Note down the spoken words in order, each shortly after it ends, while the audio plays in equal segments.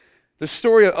The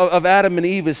story of Adam and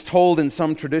Eve is told in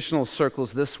some traditional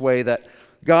circles this way, that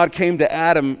God came to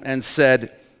Adam and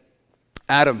said,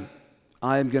 Adam,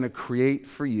 I am going to create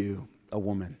for you a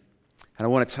woman. And I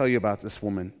want to tell you about this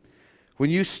woman. When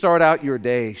you start out your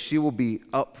day, she will be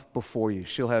up before you.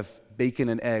 She'll have bacon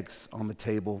and eggs on the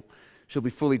table. She'll be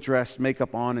fully dressed,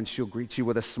 makeup on, and she'll greet you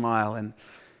with a smile. And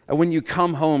when you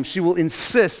come home, she will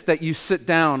insist that you sit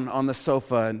down on the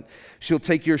sofa, and she'll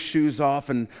take your shoes off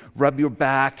and rub your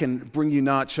back and bring you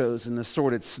nachos and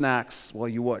assorted snacks while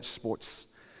you watch sports.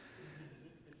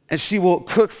 And she will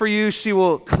cook for you, she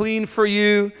will clean for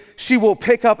you, she will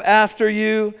pick up after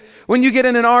you. When you get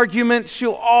in an argument,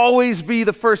 she'll always be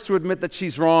the first to admit that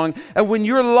she's wrong. And when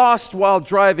you're lost while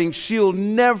driving, she'll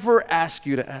never ask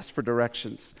you to ask for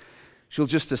directions. She'll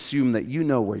just assume that you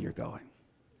know where you're going.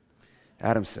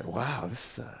 Adam said, wow,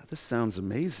 this sounds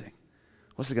amazing.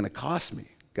 What's it going to cost me?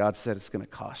 God said, it's going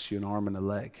to cost you an arm and a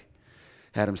leg.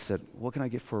 Adam said, what can I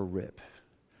get for a rib?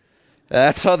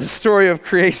 That's how the story of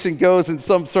creation goes in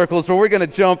some circles, but we're going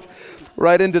to jump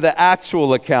right into the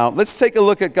actual account. Let's take a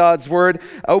look at God's Word.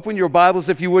 Open your Bibles,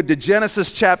 if you would, to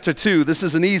Genesis chapter 2. This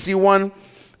is an easy one.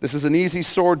 This is an easy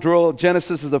sword drill.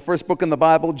 Genesis is the first book in the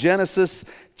Bible. Genesis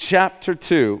chapter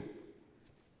 2.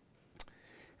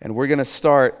 And we're going to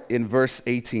start in verse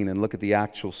 18 and look at the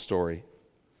actual story.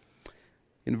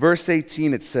 In verse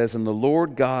 18 it says, and the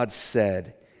Lord God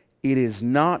said, it is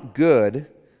not good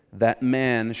that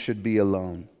man should be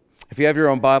alone. If you have your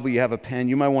own Bible, you have a pen,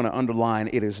 you might want to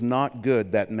underline, it is not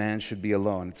good that man should be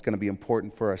alone. It's going to be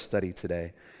important for our study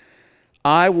today.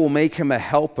 I will make him a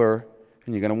helper,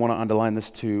 and you're going to want to underline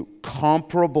this too,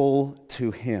 comparable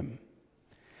to him.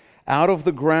 Out of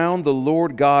the ground the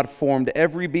Lord God formed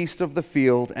every beast of the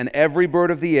field and every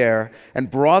bird of the air and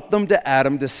brought them to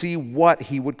Adam to see what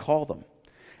he would call them.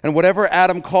 And whatever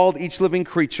Adam called each living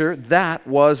creature, that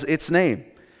was its name.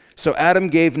 So Adam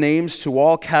gave names to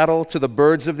all cattle, to the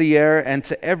birds of the air, and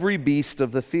to every beast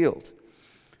of the field.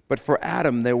 But for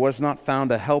Adam there was not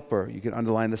found a helper, you can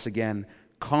underline this again,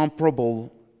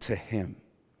 comparable to him.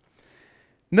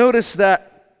 Notice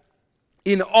that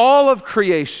in all of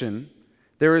creation,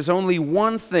 there is only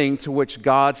one thing to which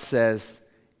God says,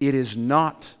 it is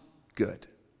not good.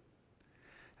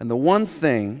 And the one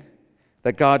thing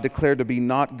that God declared to be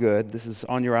not good, this is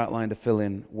on your outline to fill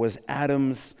in, was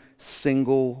Adam's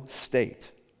single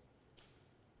state.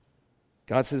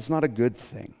 God said it's not a good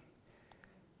thing.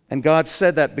 And God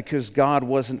said that because God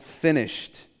wasn't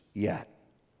finished yet.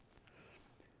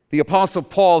 The Apostle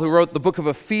Paul, who wrote the book of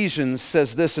Ephesians,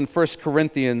 says this in 1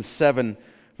 Corinthians 7,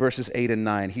 verses 8 and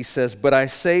 9. He says, but I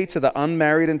say to the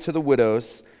unmarried and to the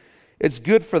widows, it's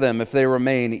good for them if they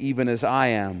remain even as I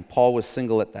am. Paul was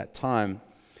single at that time.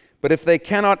 But if they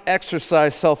cannot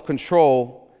exercise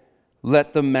self-control,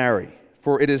 let them marry.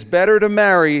 For it is better to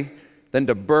marry than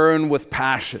to burn with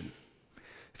passion.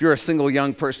 If you're a single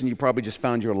young person, you probably just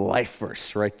found your life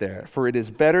verse right there. For it is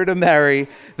better to marry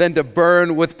than to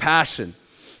burn with passion.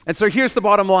 And so here's the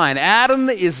bottom line. Adam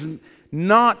is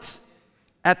not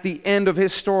at the end of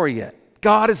his story yet.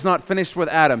 God is not finished with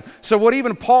Adam. So what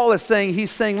even Paul is saying, he's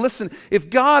saying, listen,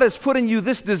 if God has put in you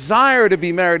this desire to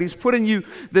be married, he's put in you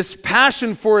this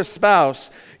passion for a spouse,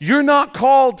 you're not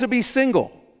called to be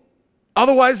single.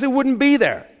 Otherwise, it wouldn't be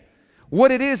there.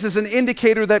 What it is an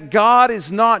indicator that God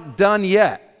is not done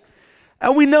yet.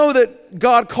 And we know that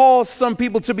God calls some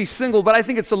people to be single, but I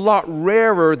think it's a lot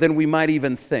rarer than we might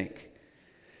even think.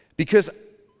 Because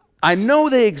I know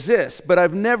they exist, but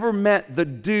I've never met the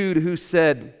dude who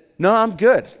said, no, I'm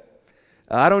good.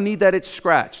 I don't need that itch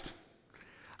scratched.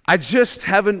 I just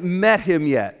haven't met him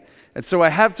yet. And so I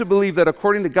have to believe that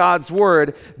according to God's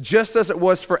word, just as it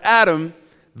was for Adam,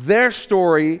 their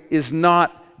story is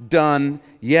not done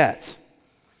yet.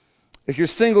 If you're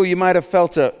single, you might have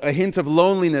felt a hint of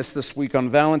loneliness this week on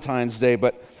Valentine's Day,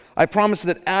 but I promise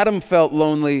that Adam felt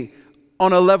lonely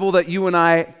on a level that you and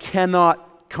I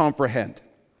cannot comprehend.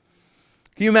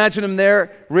 Can you imagine him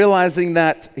there realizing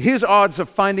that his odds of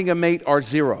finding a mate are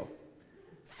zero?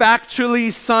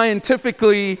 Factually,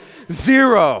 scientifically,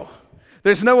 zero.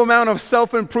 There's no amount of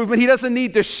self-improvement. He doesn't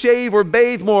need to shave or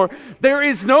bathe more. There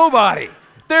is nobody.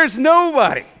 There's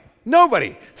nobody.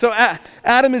 Nobody. So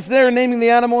Adam is there naming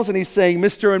the animals, and he's saying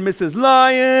Mr. and Mrs.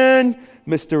 Lion,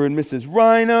 Mr. and Mrs.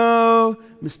 Rhino,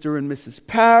 Mr. and Mrs.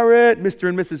 Parrot, Mr.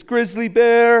 and Mrs. Grizzly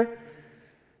Bear. And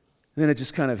then it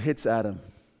just kind of hits Adam.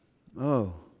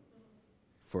 Oh,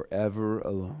 forever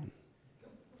alone.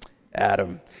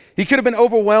 Adam. He could have been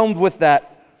overwhelmed with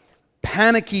that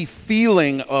panicky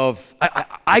feeling of,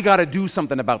 I got to do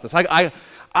something about this.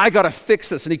 I got to fix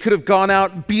this. And he could have gone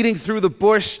out beating through the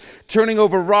bush, turning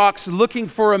over rocks, looking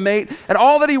for a mate. And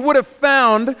all that he would have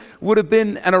found would have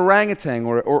been an orangutan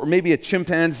or maybe a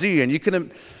chimpanzee.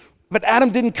 And but Adam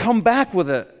didn't come back with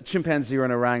a chimpanzee or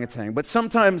an orangutan. But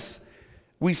sometimes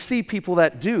we see people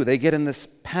that do. They get in this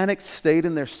panicked state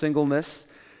in their singleness,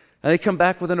 and they come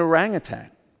back with an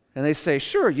orangutan. And they say,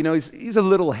 sure, he's a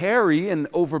little hairy and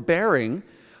overbearing,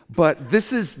 but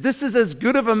this is as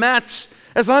good of a match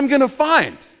as I'm going to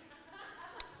find.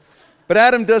 But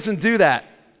Adam doesn't do that.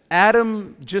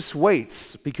 Adam just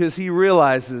waits because he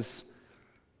realizes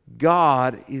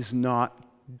God is not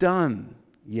done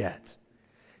yet.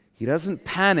 He doesn't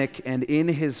panic and in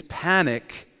his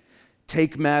panic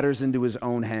take matters into his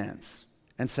own hands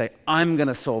and say, I'm going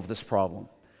to solve this problem.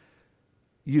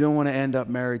 You don't want to end up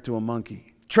married to a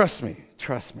monkey. Trust me.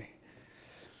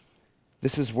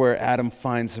 This is where Adam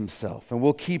finds himself. And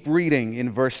we'll keep reading in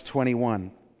verse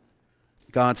 21.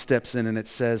 God steps in and it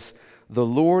says, the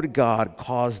Lord God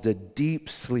caused a deep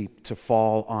sleep to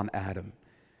fall on Adam,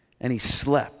 and he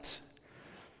slept.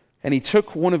 And he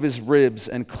took one of his ribs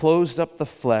and closed up the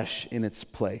flesh in its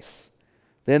place.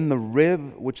 Then the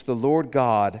rib which the Lord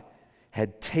God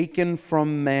had taken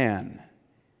from man,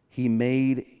 he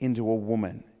made into a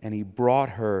woman, and he brought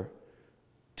her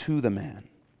to the man.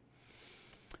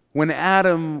 When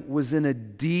Adam was in a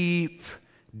deep,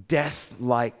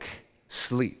 death-like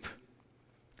sleep,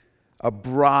 a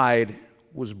bride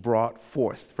was brought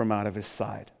forth from out of his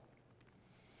side.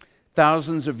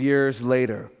 Thousands of years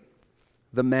later,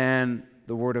 the man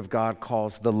the Word of God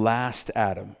calls the last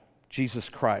Adam, Jesus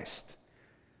Christ,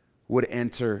 would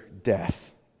enter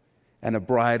death, and a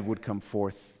bride would come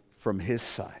forth from his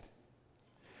side.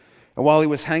 And while he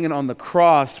was hanging on the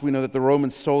cross, we know that the Roman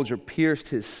soldier pierced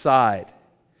his side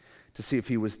to see if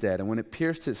he was dead. And when it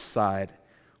pierced his side,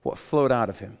 what flowed out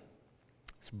of him?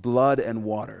 It's blood and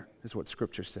water, is what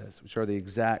Scripture says, which are the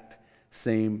exact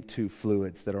same two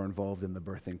fluids that are involved in the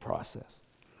birthing process.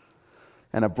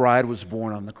 And a bride was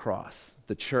born on the cross.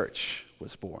 The church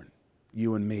was born,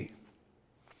 you and me.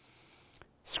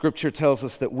 Scripture tells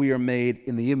us that we are made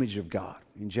in the image of God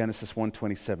in Genesis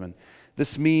 1:27.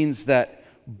 This means that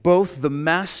both the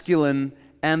masculine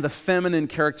and the feminine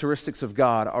characteristics of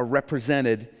God are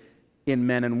represented in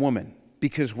men and women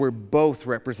because we're both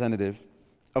representative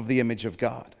of the image of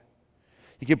God.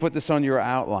 You can put this on your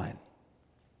outline.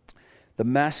 The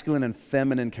masculine and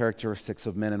feminine characteristics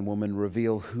of men and women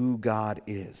reveal who God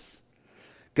is.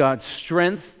 God's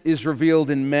strength is revealed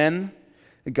in men,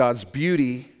 and God's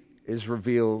beauty is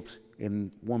revealed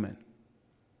in women.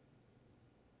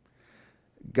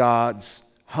 God's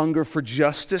hunger for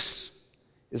justice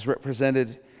is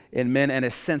represented in men, and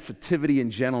his sensitivity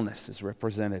and gentleness is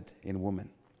represented in women.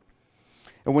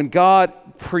 And when God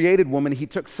created woman, he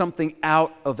took something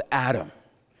out of Adam.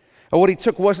 And what he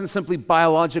took wasn't simply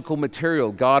biological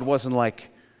material. God wasn't like,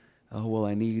 oh, well,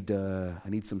 I need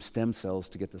some stem cells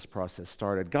to get this process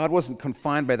started. God wasn't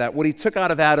confined by that. What he took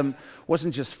out of Adam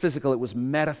wasn't just physical, it was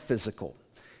metaphysical.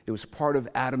 It was part of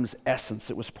Adam's essence.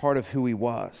 It was part of who he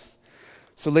was.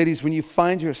 So ladies, when you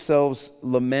find yourselves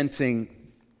lamenting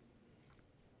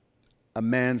a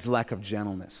man's lack of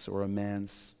gentleness or a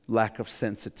man's lack of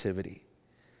sensitivity,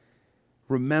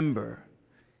 remember,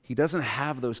 he doesn't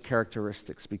have those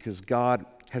characteristics because God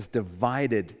has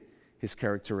divided his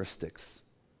characteristics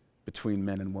between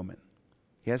men and women.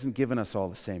 He hasn't given us all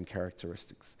the same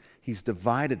characteristics. He's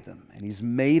divided them, and he's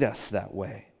made us that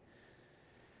way.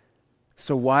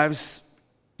 So wives,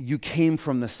 you came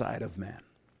from the side of man,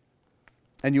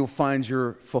 and you'll find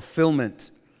your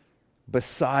fulfillment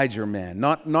beside your man.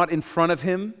 Not in front of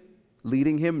him,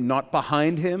 leading him, not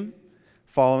behind him,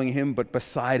 following him, but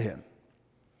beside him,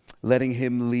 letting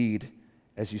him lead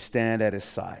as you stand at his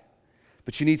side.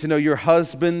 But you need to know your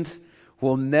husband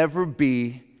will never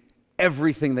be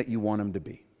everything that you want him to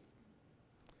be.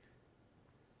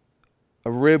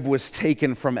 A rib was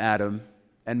taken from Adam,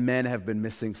 and men have been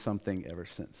missing something ever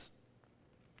since.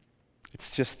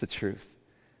 It's just the truth.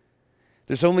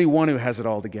 There's only one who has it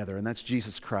all together, and that's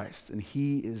Jesus Christ. And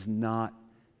he is not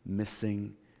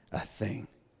missing a thing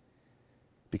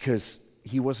because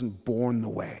he wasn't born the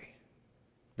way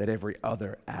that every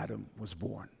other Adam was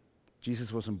born.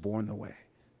 Jesus wasn't born the way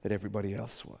that everybody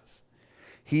else was.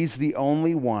 He's the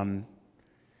only one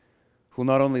who will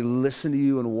not only listen to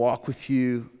you and walk with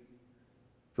you,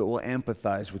 but will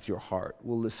empathize with your heart,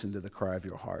 will listen to the cry of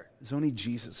your heart. There's only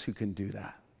Jesus who can do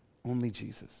that. Only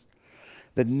Jesus.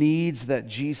 The needs that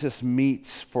Jesus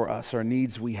meets for us are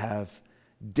needs we have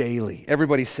daily.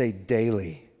 Everybody say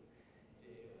daily.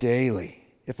 Daily.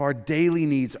 If our daily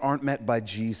needs aren't met by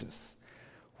Jesus,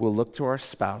 we'll look to our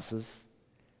spouses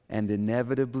and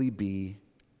inevitably be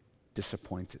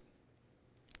disappointed.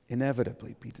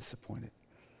 Inevitably be disappointed.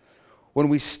 When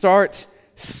we start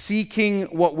seeking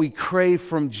what we crave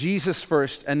from Jesus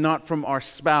first and not from our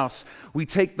spouse, we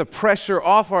take the pressure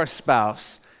off our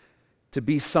spouse to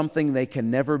be something they can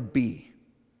never be,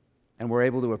 and we're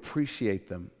able to appreciate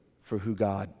them for who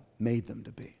God made them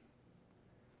to be.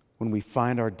 When we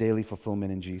find our daily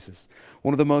fulfillment in Jesus.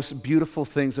 One of the most beautiful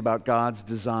things about God's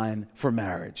design for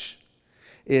marriage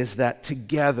is that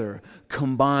together,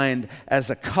 combined as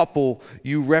a couple,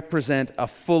 you represent a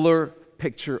fuller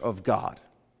picture of God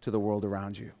to the world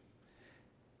around you,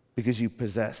 because you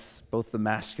possess both the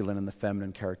masculine and the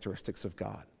feminine characteristics of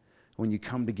God. When you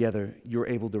come together, you're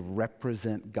able to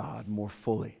represent God more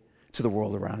fully to the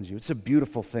world around you. It's a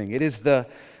beautiful thing. It is the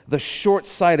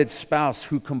short-sighted spouse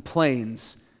who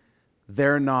complains,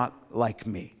 "They're not like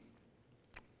me.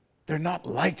 They're not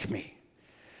like me."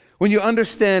 When you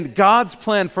understand God's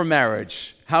plan for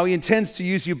marriage, how He intends to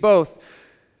use you both,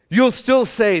 you'll still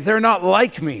say, "They're not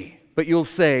like me," but you'll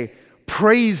say,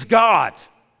 "Praise God,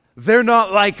 they're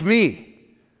not like me.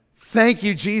 Thank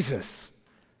you, Jesus.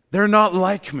 They're not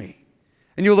like me."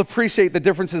 And you'll appreciate the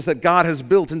differences that God has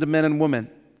built into men and women.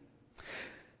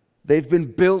 They've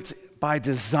been built by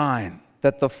design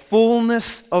that the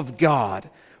fullness of God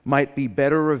might be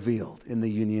better revealed in the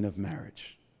union of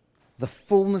marriage. The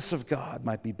fullness of God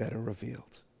might be better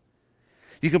revealed.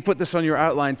 You can put this on your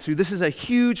outline too. This is a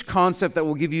huge concept that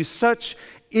will give you such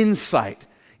insight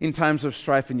in times of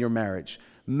strife in your marriage.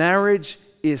 Marriage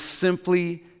is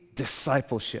simply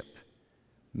discipleship.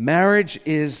 Marriage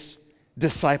is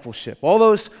discipleship. All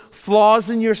those flaws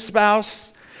in your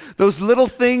spouse, those little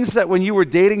things that when you were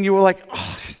dating you were like,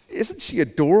 "Oh, isn't she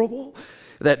adorable?"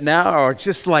 that now are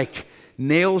just like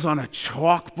nails on a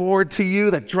chalkboard to you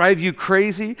that drive you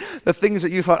crazy. The things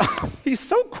that you thought, "Oh, he's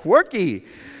so quirky."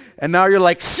 And now you're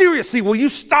like, "Seriously, will you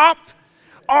stop?"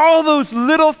 All those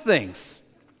little things,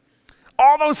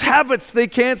 all those habits they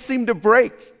can't seem to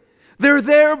break. They're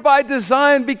there by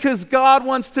design because God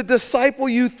wants to disciple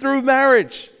you through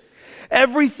marriage.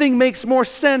 Everything makes more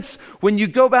sense when you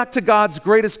go back to God's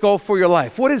greatest goal for your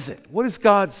life. What is it? What is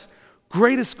God's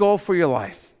greatest goal for your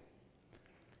life?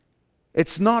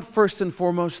 It's not first and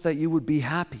foremost that you would be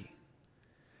happy.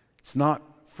 It's not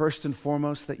first and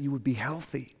foremost that you would be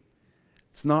healthy.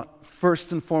 It's not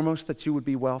first and foremost that you would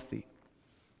be wealthy.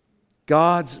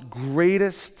 God's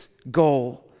greatest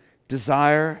goal,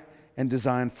 desire, and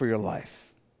design for your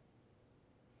life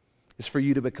is for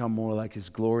you to become more like His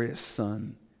glorious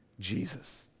Son,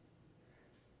 Jesus.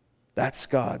 That's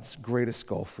God's greatest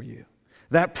goal for you.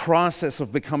 That process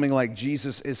of becoming like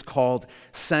Jesus is called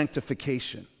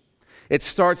sanctification. It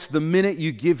starts the minute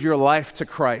you give your life to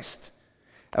Christ.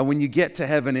 And when you get to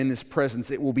heaven in His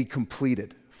presence, it will be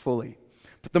completed fully.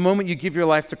 But the moment you give your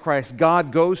life to Christ,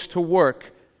 God goes to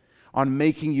work on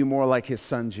making you more like His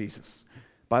Son, Jesus.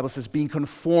 The Bible says being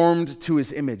conformed to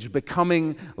His image,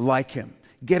 becoming like Him,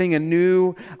 getting a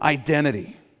new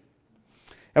identity.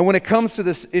 And when it comes to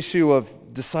this issue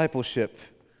of discipleship,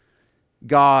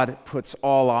 God puts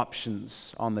all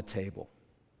options on the table.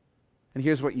 And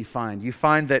here's what you find. You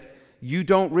find that you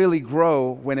don't really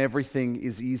grow when everything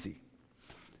is easy.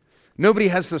 Nobody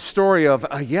has the story of,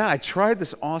 I tried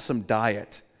this awesome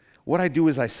diet. What I do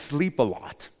is I sleep a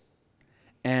lot.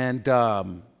 And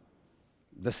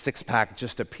the six-pack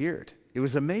just appeared. It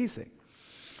was amazing.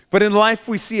 But in life,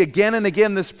 we see again and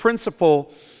again this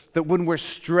principle that when we're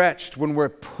stretched, when we're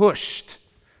pushed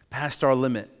past our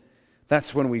limit,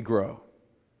 that's when we grow.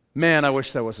 Man, I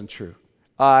wish that wasn't true.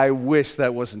 I wish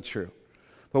that wasn't true.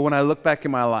 But when I look back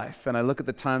in my life and I look at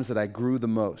the times that I grew the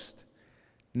most,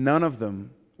 none of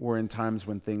them were in times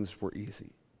when things were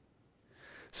easy.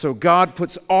 So God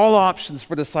puts all options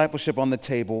for discipleship on the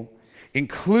table,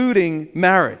 including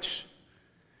marriage.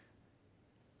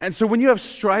 And so when you have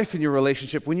strife in your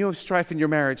relationship, when you have strife in your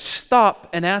marriage, stop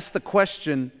and ask the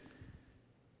question,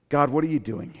 God, what are you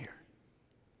doing here?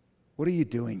 What are you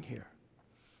doing here?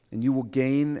 And you will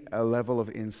gain a level of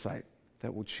insight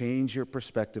that will change your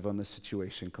perspective on the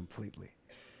situation completely.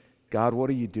 God, what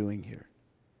are you doing here?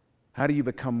 How do you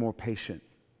become more patient?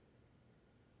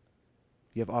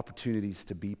 You have opportunities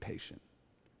to be patient.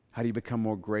 How do you become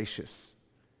more gracious?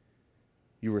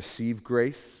 You receive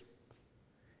grace,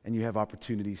 and you have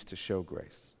opportunities to show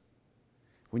grace.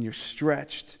 When you're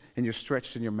stretched, and you're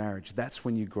stretched in your marriage, that's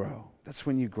when you grow. That's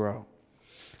when you grow.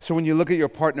 So when you look at your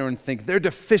partner and think, they're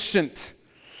deficient,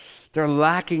 they're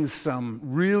lacking some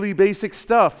really basic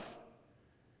stuff,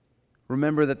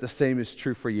 remember that the same is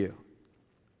true for you.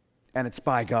 And it's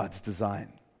by God's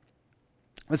design.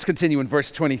 Let's continue in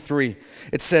verse 23.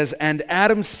 It says, "And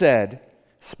Adam said,"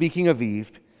 speaking of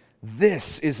Eve,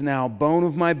 This is now bone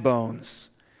of my bones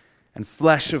and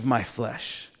flesh of my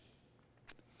flesh.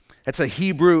 That's a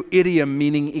Hebrew idiom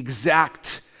meaning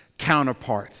exact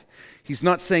counterpart. He's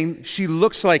not saying she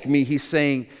looks like me. He's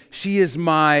saying she is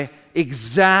my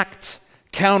exact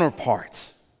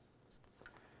counterpart.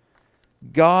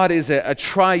 God is a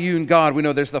triune God. We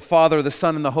know there's the Father, the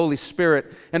Son, and the Holy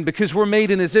Spirit. And because we're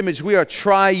made in His image, we are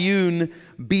triune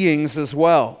beings as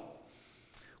well.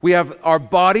 We have our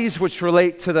bodies, which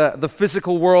relate to the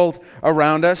physical world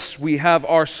around us. We have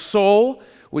our soul,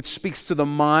 which speaks to the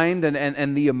mind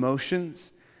and the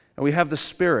emotions. And we have the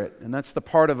Spirit, and that's the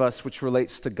part of us which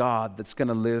relates to God that's going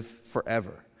to live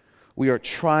forever. We are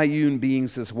triune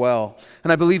beings as well.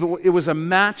 And I believe it was a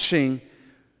matching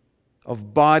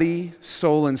of body,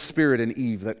 soul, and spirit in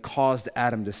Eve that caused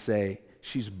Adam to say,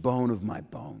 she's bone of my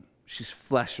bone. She's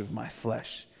flesh of my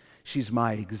flesh. She's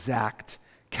my exact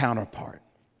counterpart.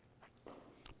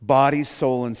 Body,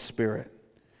 soul, and spirit.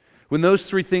 When those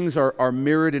three things are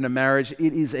mirrored in a marriage,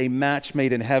 it is a match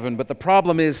made in heaven. But the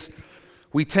problem is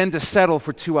we tend to settle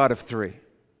for 2 out of 3.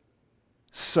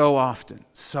 So often.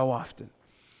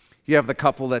 You have the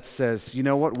couple that says, you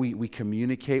know what, we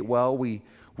communicate well, we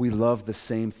love the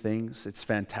same things. It's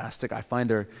fantastic. I find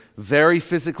her very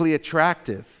physically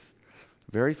attractive,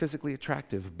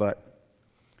 but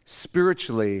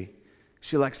spiritually,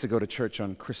 she likes to go to church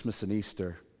on Christmas and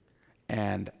Easter,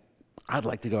 and I'd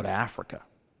like to go to Africa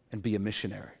and be a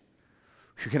missionary.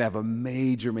 You're going to have a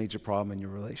major problem in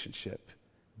your relationship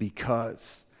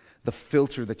because the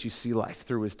filter that you see life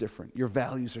through is different. Your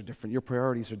values are different. Your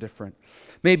priorities are different.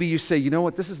 Maybe you say, you know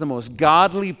what, this is the most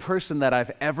godly person that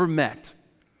I've ever met.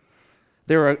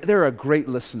 They're a great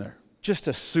listener, just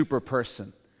a super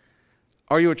person.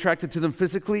 Are you attracted to them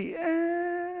physically?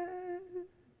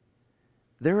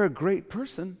 They're a great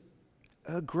person.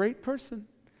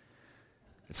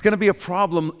 It's going to be a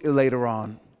problem later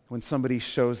on when somebody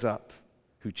shows up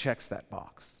who checks that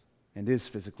box and is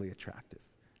physically attractive.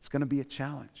 It's going to be a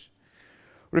challenge.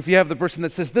 What if you have the person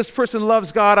that says, this person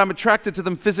loves God, I'm attracted to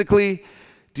them physically.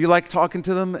 Do you like talking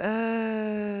to them?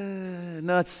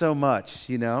 Not so much,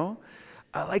 you know.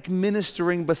 I like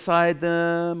ministering beside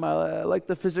them. I like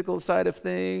the physical side of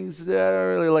things. I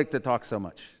don't really like to talk so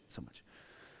much.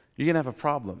 You're going to have a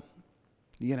problem.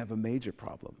 You're going to have a major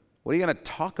problem. What are you going to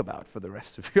talk about for the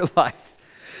rest of your life?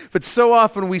 But so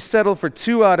often we settle for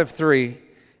 2 out of 3,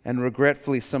 and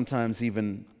regretfully sometimes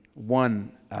even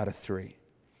 1 out of 3.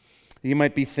 You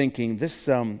might be thinking, this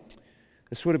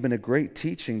would have been a great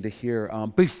teaching to hear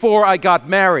before I got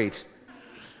married.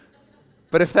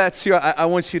 But if that's you, I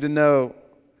want you to know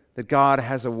that God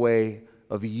has a way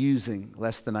of using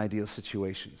less than ideal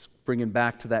situations, bringing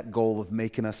back to that goal of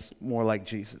making us more like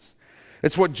Jesus.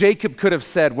 It's what Jacob could have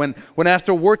said when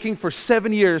after working for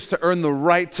 7 years to earn the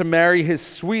right to marry his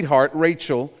sweetheart,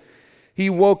 Rachel, he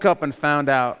woke up and found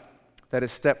out that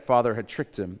his stepfather had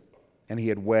tricked him and he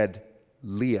had wed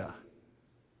Leah,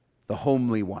 the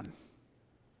homely one.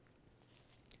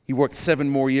 He worked 7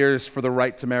 more years for the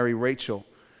right to marry Rachel,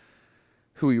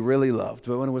 who he really loved.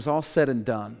 But when it was all said and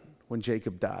done, when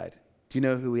Jacob died, do you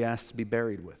know who he asked to be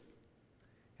buried with?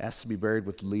 He asked to be buried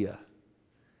with Leah.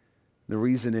 The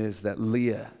reason is that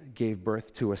Leah gave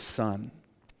birth to a son,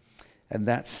 and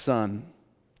that son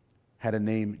had a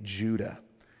name Judah.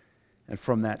 And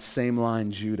from that same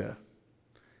line, Judah,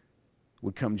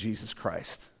 would come Jesus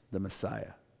Christ, the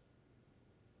Messiah,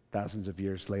 thousands of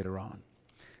years later on.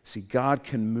 See, God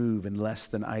can move in less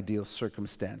than ideal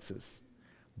circumstances,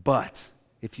 but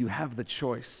if you have the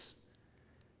choice,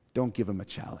 don't give him a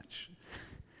challenge.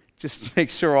 Just make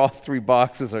sure all 3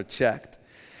 boxes are checked.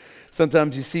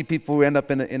 Sometimes you see people who end up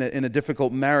in a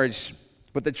difficult marriage,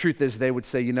 but the truth is they would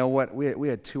say, you know what, we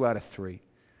had 2 out of 3.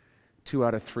 2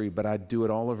 out of 3, but I'd do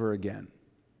it all over again.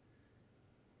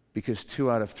 Because 2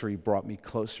 out of 3 brought me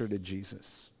closer to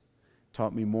Jesus,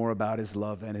 taught me more about his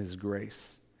love and his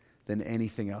grace than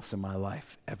anything else in my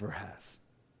life ever has.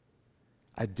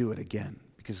 I'd do it again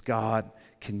because God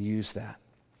can use that.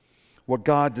 What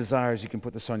God desires, you can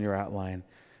put this on your outline,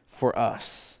 for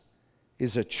us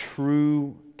is a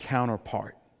true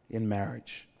counterpart in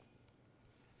marriage.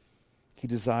 He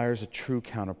desires a true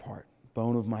counterpart,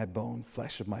 bone of my bone,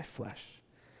 flesh of my flesh.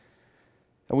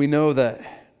 And we know that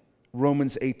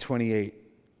Romans 8:28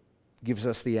 gives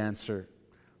us the answer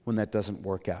when that doesn't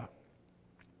work out.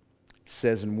 It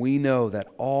says, and we know that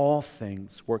all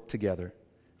things work together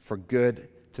for good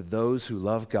to those who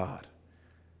love God,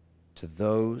 to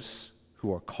those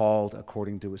who are called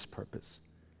according to his purpose.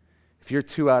 If you're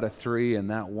 2 out of 3 and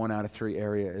that 1 out of 3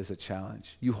 area is a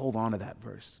challenge, you hold on to that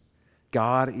verse.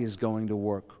 God is going to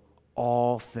work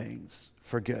all things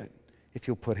for good if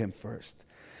you'll put him first.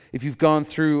 If you've gone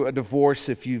through a divorce,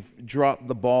 if you've dropped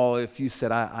the ball, if you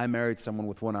said, I married someone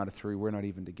with 1 out of 3, we're not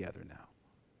even together now.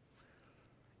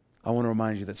 I want to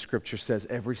remind you that Scripture says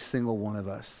every single one of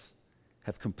us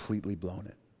have completely blown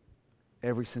it.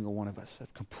 Every single one of us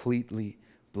have completely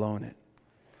blown it.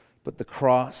 But the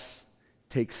cross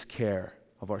takes care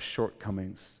of our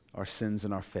shortcomings, our sins,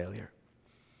 and our failure.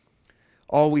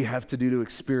 All we have to do to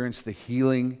experience the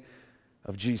healing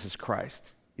of Jesus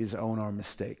Christ is own our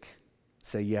mistake.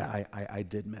 Say, yeah, I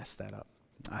did mess that up.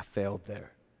 I failed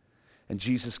there. And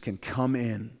Jesus can come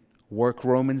in, work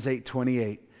Romans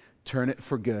 8:28, turn it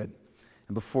for good,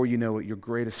 and before you know it, your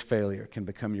greatest failure can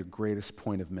become your greatest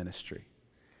point of ministry.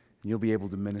 And you'll be able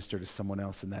to minister to someone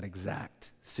else in that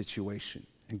exact situation.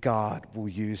 And God will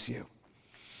use you.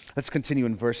 Let's continue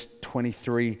in verse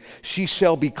 23. She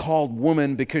shall be called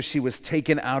woman because she was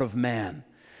taken out of man.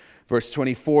 Verse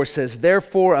 24 says,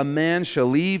 therefore a man shall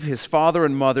leave his father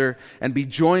and mother and be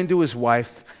joined to his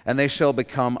wife, and they shall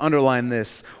become, underline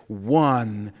this,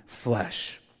 one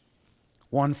flesh.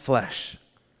 One flesh.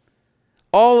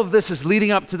 All of this is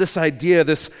leading up to this idea,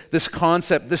 this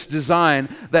concept, this design,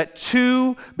 that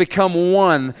two become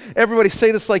one. Everybody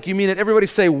say this like you mean it. Everybody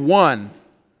say one.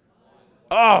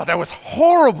 Oh, that was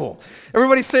horrible.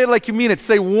 Everybody say it like you mean it.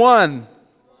 Say one.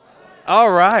 All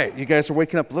right. You guys are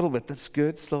waking up a little bit. That's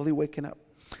good. Slowly waking up.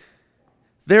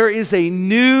 There is a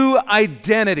new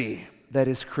identity that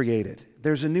is created.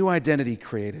 There's a new identity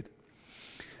created.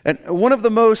 And one of the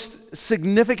most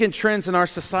significant trends in our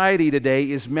society today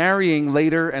is marrying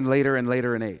later and later and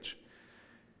later in age.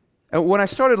 And when I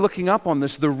started looking up on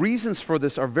this, the reasons for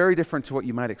this are very different to what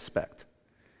you might expect.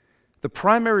 The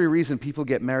primary reason people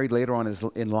get married later on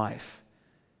in life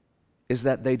is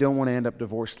that they don't want to end up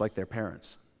divorced like their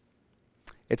parents.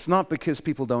 It's not because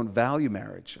people don't value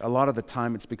marriage. A lot of the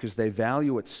time it's because they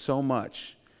value it so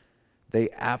much, they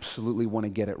absolutely want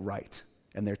to get it right.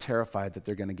 And they're terrified that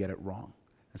they're going to get it wrong.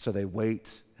 And so they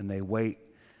wait and they wait.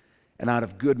 And out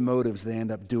of good motives, they end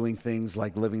up doing things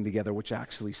like living together, which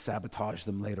actually sabotage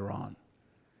them later on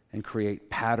and create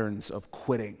patterns of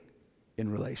quitting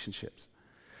in relationships.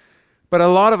 But a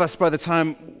lot of us, by the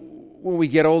time when we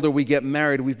get older, we get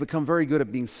married, we've become very good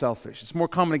at being selfish. It's more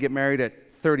common to get married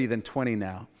at 30 than 20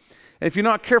 now. And if you're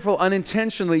not careful,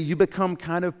 unintentionally, you become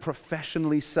kind of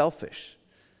professionally selfish.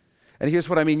 And here's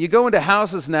what I mean. You go into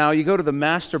houses now, you go to the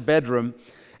master bedroom,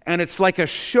 and it's like a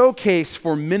showcase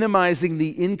for minimizing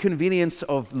the inconvenience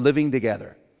of living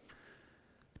together.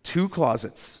 2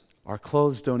 closets. Our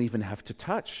clothes don't even have to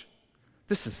touch.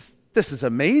 This is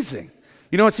amazing.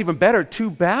 You know what's even better? 2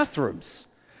 bathrooms.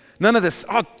 None of this,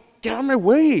 oh, get out of my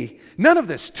way. None of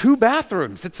this, 2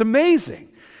 bathrooms. It's amazing.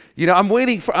 You know, I'm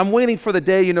waiting for the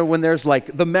day, when there's like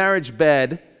the marriage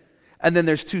bed, and then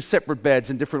there's 2 separate beds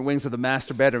in different wings of the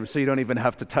master bedroom, so you don't even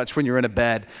have to touch when you're in a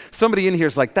bed. Somebody in here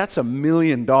is like, that's $1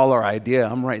 million idea.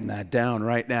 I'm writing that down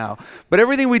right now. But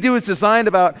everything we do is designed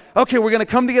about, okay, we're going to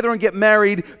come together and get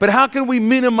married, but how can we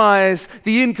minimize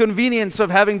the inconvenience of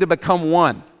having to become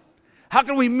one? How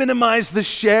can we minimize the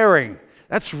sharing?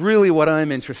 That's really what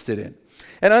I'm interested in.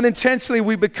 And unintentionally,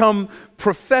 we become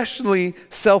professionally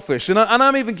selfish. And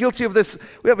I'm even guilty of this.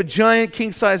 We have a giant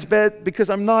king-size bed because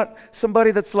I'm not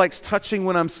somebody that likes touching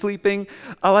when I'm sleeping.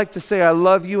 I like to say I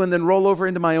love you and then roll over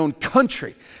into my own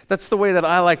country. That's the way that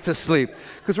I like to sleep.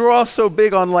 Because we're all so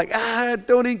big on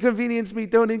don't inconvenience me,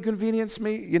 don't inconvenience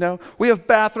me. We have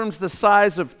bathrooms the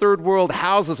size of third world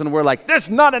houses and we're like, there's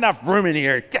not enough room in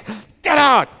here. Get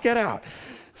out.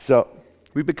 So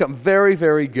we become very,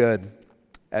 very good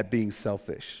at being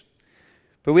selfish.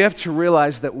 But we have to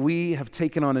realize that we have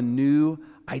taken on a new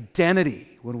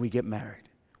identity when we get married.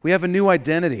 We have a new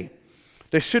identity.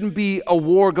 There shouldn't be a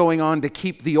war going on to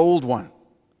keep the old one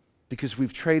because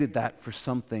we've traded that for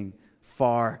something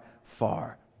far,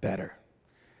 far better.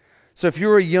 So if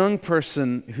you're a young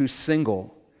person who's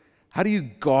single, how do you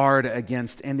guard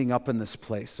against ending up in this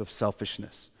place of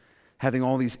selfishness, having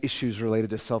all these issues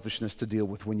related to selfishness to deal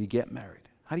with when you get married?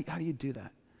 How do you do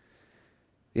that?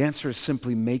 The answer is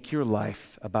simply make your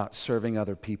life about serving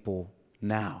other people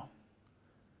now.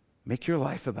 Make your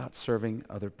life about serving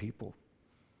other people.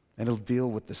 And it'll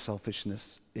deal with the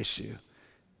selfishness issue.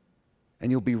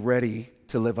 And you'll be ready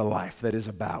to live a life that is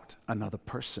about another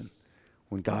person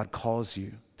when God calls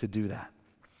you to do that.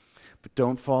 But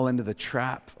don't fall into the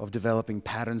trap of developing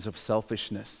patterns of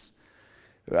selfishness.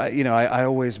 I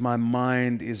always, my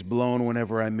mind is blown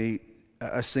whenever I meet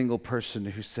a single person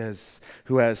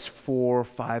who has 4 or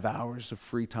 5 hours of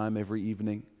free time every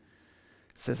evening.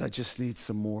 Says, I just need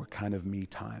some more kind of me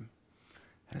time.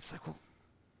 And it's like, well,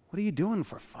 what are you doing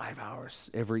for 5 hours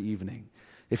every evening?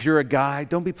 If you're a guy,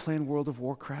 don't be playing World of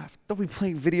Warcraft. Don't be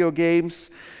playing video games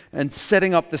and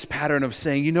setting up this pattern of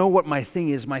saying, you know what my thing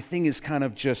is? My thing is kind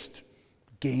of just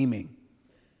gaming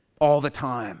all the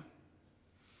time.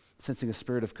 Sensing a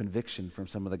spirit of conviction from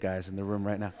some of the guys in the room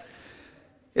right now.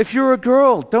 If you're a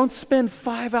girl, don't spend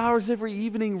 5 hours every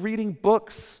evening reading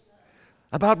books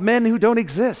about men who don't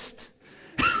exist.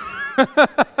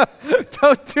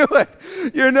 Don't do it.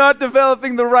 You're not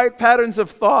developing the right patterns of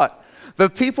thought. The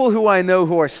people who I know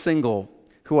who are single,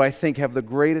 who I think have the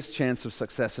greatest chance of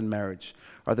success in marriage,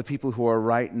 are the people who are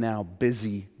right now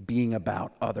busy being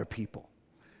about other people.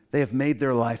 They have made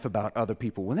their life about other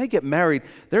people. When they get married,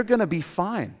 they're going to be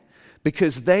fine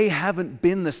because they haven't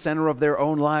been the center of their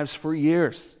own lives for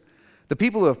years. The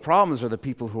people who have problems are the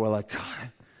people who are like,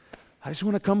 God, I just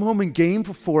want to come home and game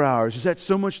for 4 hours. Is that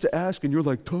so much to ask? And you're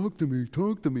like, talk to me,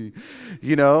 talk to me.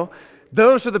 You know,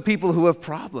 those are the people who have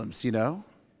problems, you know.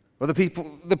 Or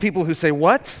the people who say,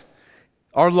 what?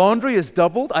 Our laundry is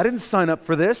doubled? I didn't sign up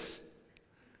for this.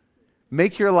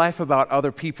 Make your life about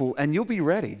other people and you'll be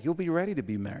ready. You'll be ready to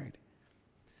be married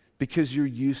because you're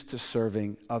used to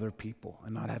serving other people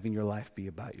and not having your life be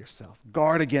about yourself.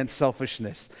 Guard against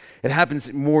selfishness. It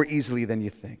happens more easily than you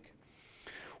think.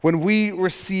 When we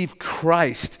receive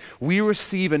Christ, we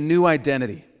receive a new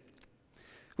identity.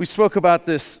 We spoke about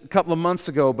this a couple of months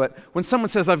ago, but when someone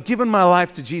says, I've given my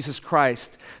life to Jesus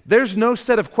Christ, there's no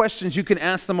set of questions you can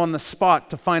ask them on the spot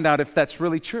to find out if that's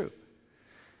really true.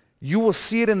 You will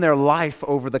see it in their life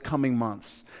over the coming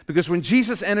months. Because when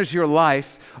Jesus enters your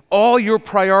life, all your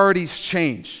priorities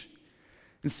change.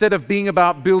 Instead of being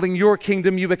about building your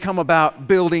kingdom, you become about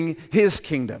building His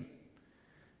kingdom.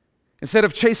 Instead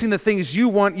of chasing the things you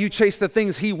want, you chase the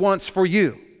things He wants for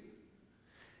you.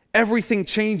 Everything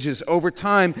changes over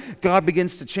time. God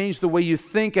begins to change the way you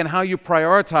think and how you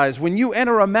prioritize. When you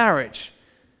enter a marriage,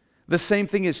 the same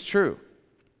thing is true.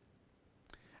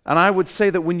 And I would say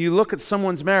that when you look at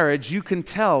someone's marriage, you can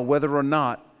tell whether or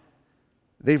not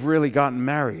they've really gotten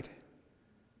married.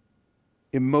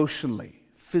 Emotionally,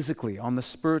 physically, on the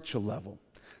spiritual level.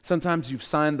 Sometimes you've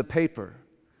signed the paper,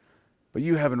 but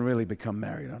you haven't really become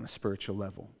married on a spiritual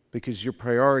level because your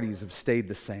priorities have stayed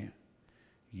the same.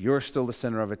 You're still the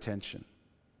center of attention.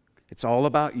 It's all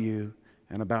about you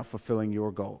and about fulfilling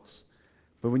your goals.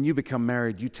 But when you become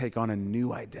married, you take on a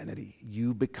new identity.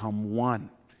 You become one.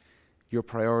 Your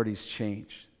priorities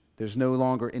change. There's no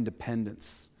longer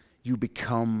independence. You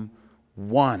become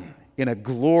one in a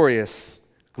glorious,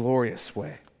 glorious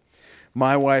way.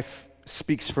 My wife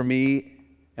speaks for me,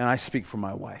 and I speak for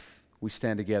my wife. We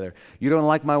stand together. You don't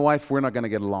like my wife, we're not going to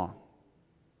get along.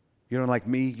 You don't like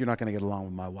me, you're not going to get along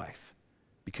with my wife.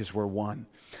 Because we're one.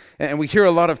 And we hear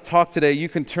a lot of talk today. You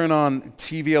can turn on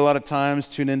TV a lot of times,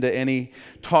 tune into any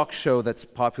talk show that's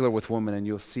popular with women, and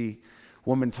you'll see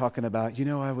women talking about, you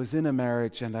know, I was in a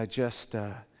marriage and I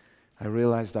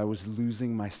realized I was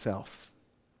losing myself.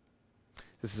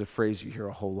 This is a phrase you hear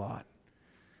a whole lot.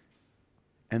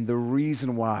 And the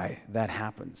reason why that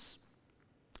happens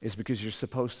is because you're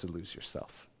supposed to lose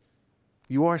yourself.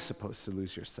 You are supposed to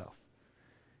lose yourself.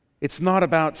 It's not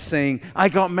about saying, I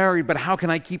got married, but how can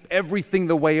I keep everything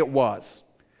the way it was?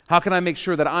 How can I make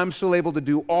sure that I'm still able to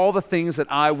do all the things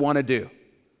that I want to do?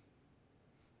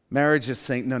 Marriage is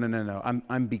saying, no.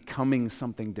 I'm becoming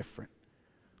something different.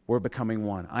 We're becoming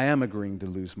one. I am agreeing to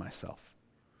lose myself.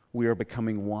 We are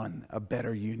becoming one, a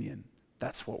better union.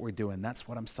 That's what we're doing. That's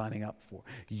what I'm signing up for.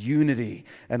 Unity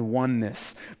and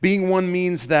oneness. Being one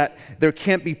means that there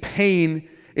can't be pain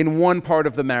in one part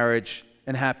of the marriage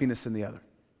and happiness in the other.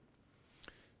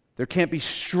 There can't be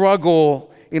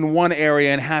struggle in one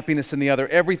area and happiness in the other.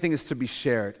 Everything is to be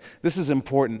shared. This is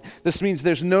important. This means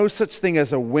there's no such thing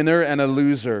as a winner and a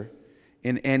loser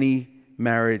in any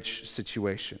marriage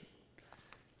situation.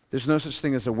 There's no such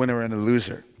thing as a winner and a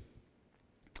loser.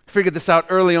 I figured this out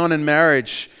early on in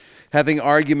marriage, having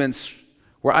arguments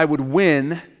where I would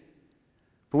win,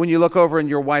 but when you look over and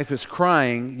your wife is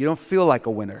crying, you don't feel like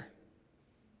a winner.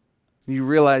 You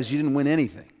realize you didn't win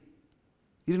anything.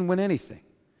 You didn't win anything.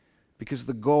 Because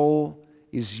the goal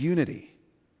is unity.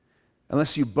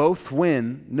 Unless you both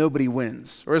win, nobody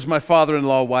wins. Or as my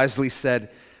father-in-law wisely said,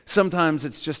 sometimes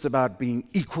it's just about being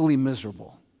equally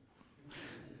miserable.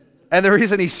 And the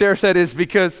reason he shares that is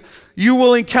because you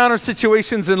will encounter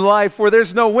situations in life where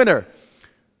there's no winner.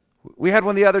 We had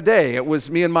one the other day. It was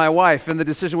me and my wife, and the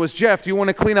decision was, Jeff, do you want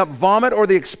to clean up vomit or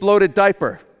the exploded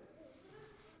diaper?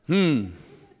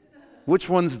 Which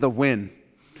one's the win?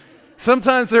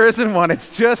 Sometimes there isn't one.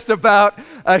 It's just about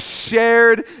a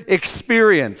shared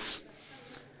experience.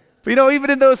 But you know,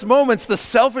 even in those moments, the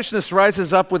selfishness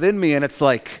rises up within me, and it's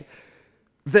like,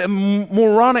 The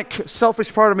moronic,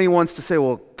 selfish part of me wants to say,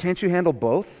 well, can't you handle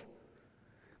both?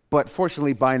 But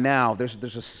fortunately, by now, there's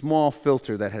a small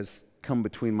filter that has come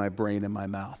between my brain and my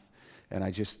mouth. And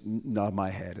I just nod my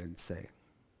head and say,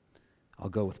 I'll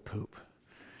go with poop.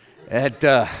 And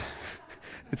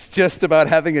it's just about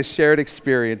having a shared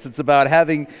experience. It's about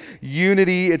having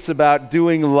unity. It's about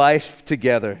doing life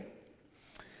together.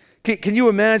 Can you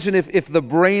imagine if the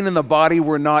brain and the body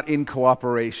were not in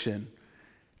cooperation?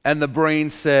 And the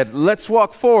brain said, let's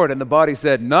walk forward. And the body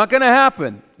said, not going to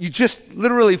happen. You just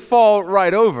literally fall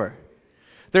right over.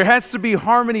 There has to be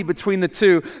harmony between the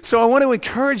two. So I want to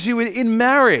encourage you in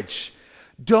marriage,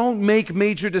 don't make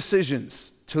major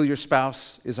decisions till your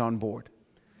spouse is on board.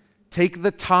 Take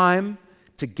the time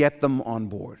to get them on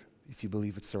board if you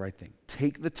believe it's the right thing.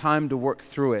 Take the time to work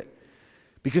through it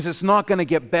because it's not going to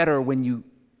get better when you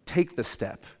take the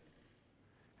step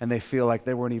and they feel like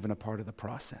they weren't even a part of the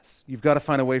process. You've got to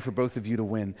find a way for both of you to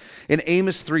win. In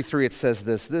Amos 3:3 it says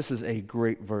this. This is a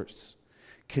great verse.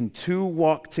 Can two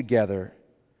walk together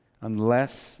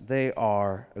unless they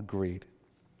are agreed?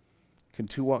 Can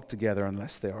two walk together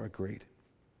unless they are agreed?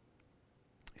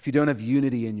 If you don't have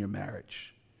unity in your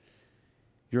marriage,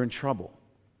 you're in trouble.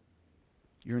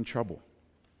 You're in trouble.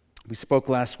 We spoke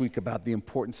last week about the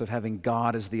importance of having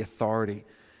God as the authority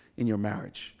in your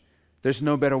marriage. There's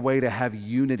no better way to have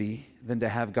unity than to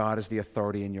have God as the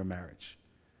authority in your marriage.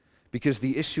 Because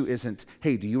the issue isn't,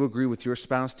 hey, do you agree with your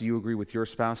spouse? Do you agree with your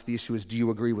spouse? The issue is, do you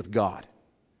agree with God?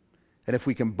 And if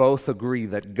we can both agree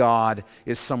that God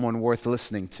is someone worth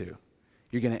listening to,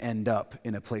 you're going to end up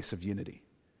in a place of unity.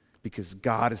 Because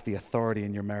God is the authority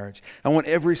in your marriage. I want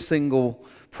every single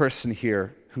person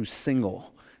here who's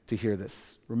single to hear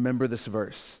this. Remember this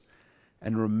verse.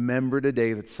 And remember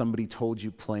today that somebody told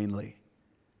you plainly,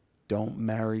 don't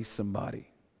marry somebody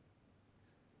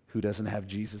who doesn't have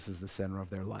Jesus as the center of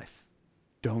their life.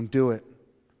 Don't do it.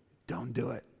 Don't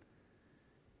do it.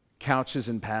 Couches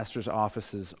in pastors'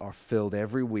 offices are filled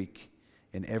every week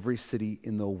in every city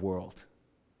in the world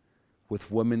with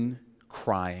women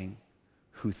crying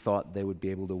who thought they would be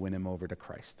able to win him over to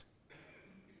Christ.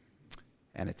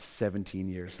 And it's 17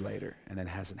 years later, and it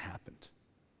hasn't happened.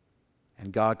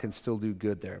 And God can still do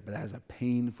good there, but that is a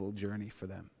painful journey for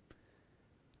them.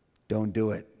 Don't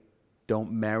do it.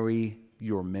 Don't marry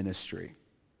your ministry.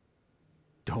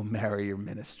 Don't marry your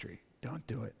ministry. Don't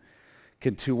do it.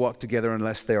 Can two walk together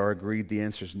unless they are agreed? The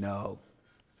answer is no.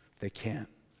 They can't.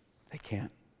 They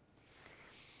can't.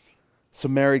 So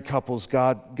married couples,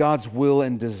 God's will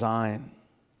and design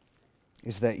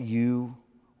is that you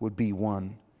would be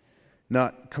one.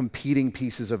 Not competing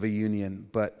pieces of a union,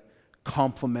 but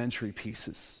complementary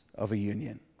pieces of a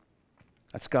union.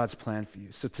 That's God's plan for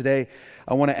you. So today,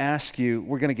 I want to ask you,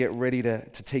 we're going to get ready to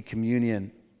take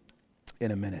communion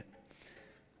in a minute.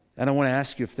 And I want to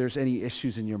ask you if there's any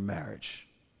issues in your marriage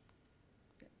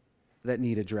that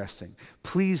need addressing.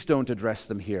 Please don't address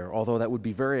them here, although that would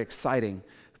be very exciting.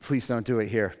 Please don't do it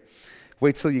here.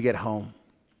 Wait till you get home.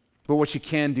 But what you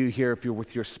can do here if you're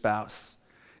with your spouse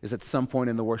is at some point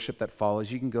in the worship that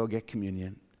follows, you can go get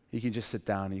communion. You can just sit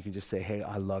down and you can just say, hey,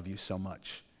 I love you so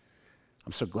much.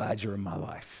 I'm so glad you're in my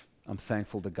life. I'm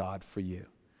thankful to God for you.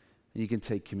 And you can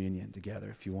take communion together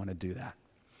if you want to do that.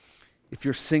 If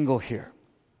you're single here,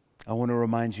 I want to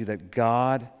remind you that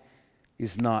God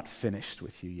is not finished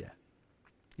with you yet.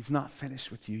 He's not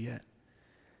finished with you yet.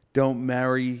 Don't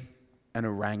marry an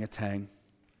orangutan.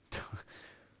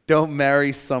 Don't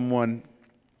marry someone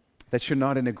that you're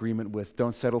not in agreement with.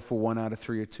 Don't settle for 1 out of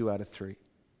 3 or 2 out of 3.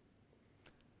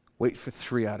 Wait for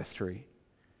 3 out of 3.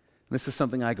 This is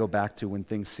something I go back to when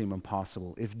things seem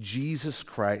impossible. If Jesus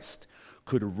Christ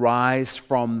could rise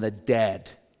from the dead,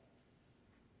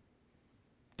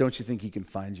 don't you think he can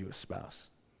find you a spouse?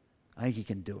 I think he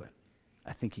can do it.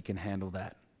 I think he can handle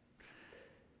that.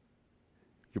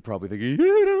 You're probably thinking,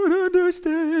 you don't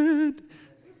understand.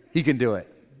 He can do it.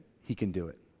 He can do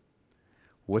it.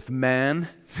 With man,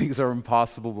 things are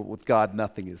impossible, but with God,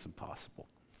 nothing is impossible.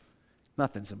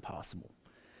 Nothing's impossible.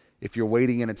 If you're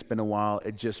waiting and it's been a while,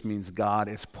 it just means God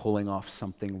is pulling off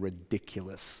something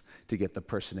ridiculous to get the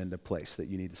person into place that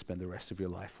you need to spend the rest of your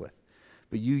life with.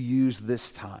 But you use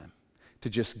this time to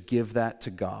just give that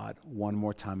to God one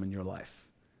more time in your life.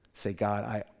 Say,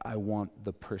 God, I want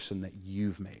the person that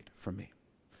you've made for me.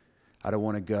 I don't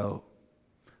want to go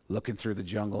looking through the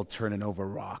jungle, turning over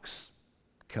rocks,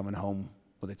 coming home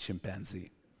with a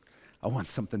chimpanzee. I want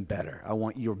something better. I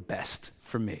want your best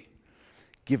for me.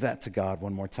 Give that to God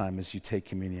one more time as you take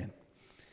communion.